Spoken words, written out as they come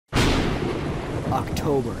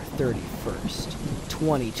October 31st,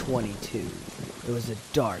 2022. It was a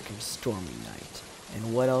dark and stormy night.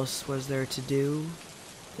 And what else was there to do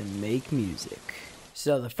than make music?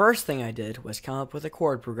 So the first thing I did was come up with a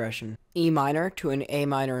chord progression. E minor to an A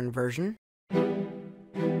minor inversion.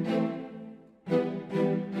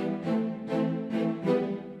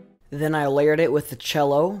 Then I layered it with the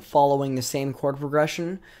cello, following the same chord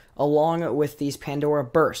progression, along with these Pandora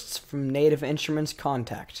bursts from Native Instruments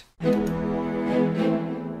Contact.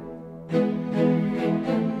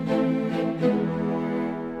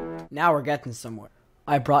 Now we're getting somewhere.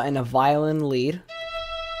 I brought in a violin lead.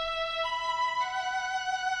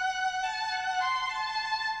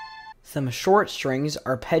 Some short strings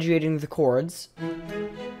arpeggiating the chords.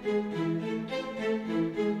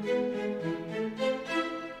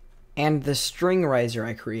 And the string riser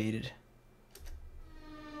I created.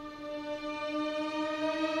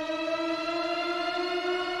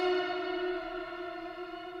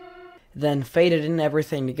 Then faded in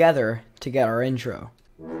everything together to get our intro.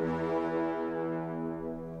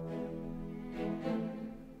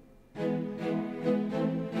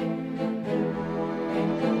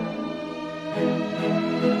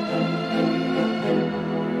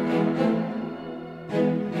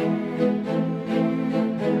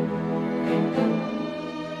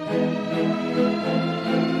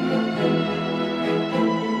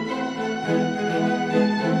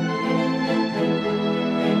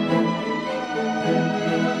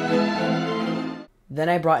 Then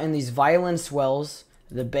I brought in these violin swells,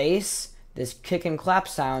 the bass, this kick and clap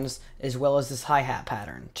sounds, as well as this hi-hat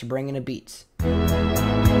pattern to bring in a beat.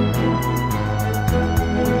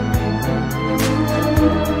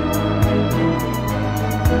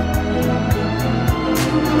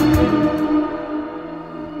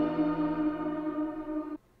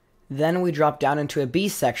 Then we dropped down into a B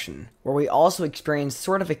section, where we also experienced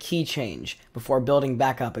sort of a key change before building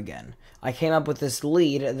back up again. I came up with this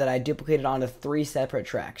lead that I duplicated onto 3 separate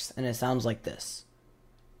tracks, and it sounds like this.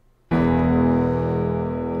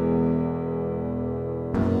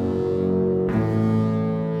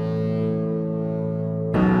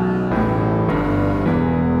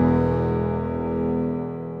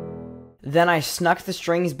 Then I snuck the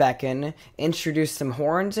strings back in, introduced some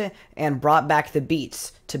horns, and brought back the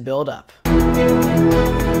beats to build up.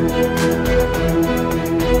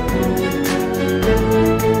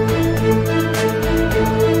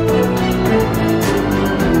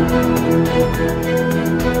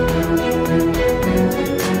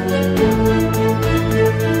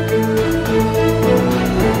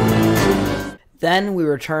 Then we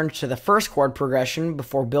returned to the first chord progression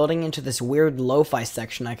before building into this weird lo-fi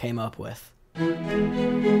section I came up with.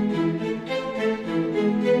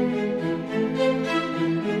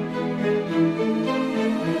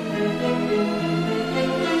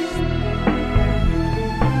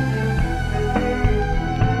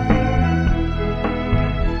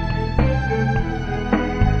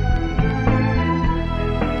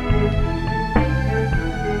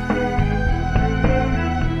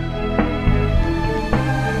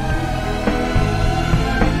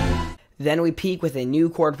 Then we peak with a new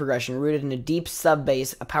chord progression rooted in a deep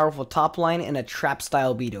sub-bass, a powerful top line, and a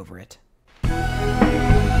trap-style beat over it.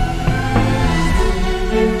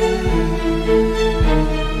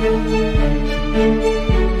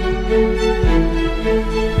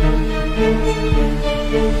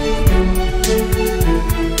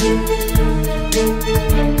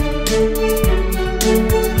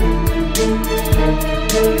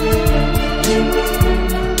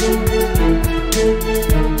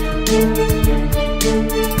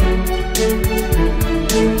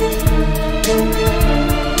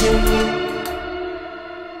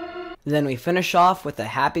 Then we finish off with a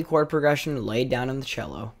happy chord progression laid down on the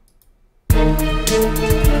cello.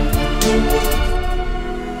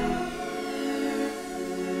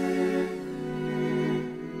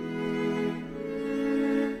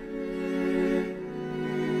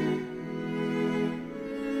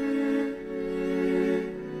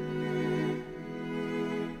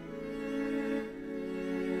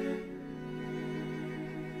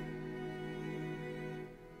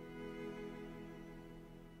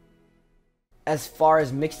 As far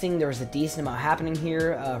as mixing, there was a decent amount happening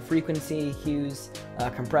here. Frequency, hues,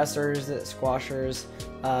 compressors, squashers,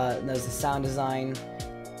 there's the sound design,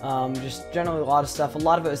 just generally a lot of stuff. A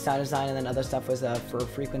lot of it was sound design, and then other stuff was for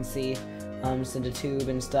frequency, send a tube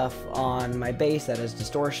and stuff on my bass that is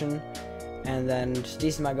distortion, and then just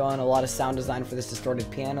decent amount going, a lot of sound design for this distorted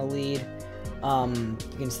piano lead. You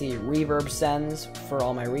can see reverb sends for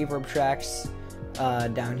all my reverb tracks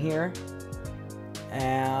down here.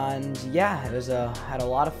 And yeah, it was had a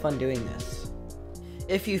lot of fun doing this.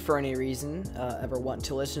 If you, for any reason, ever want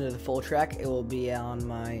to listen to the full track, it will be on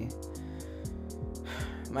my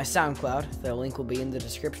Soundcloud. The link will be in the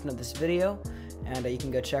description of this video, and you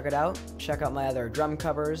can go check it out. Check out my other drum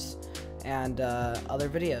covers and other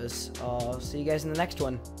videos. I'll see you guys in the next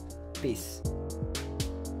one. Peace.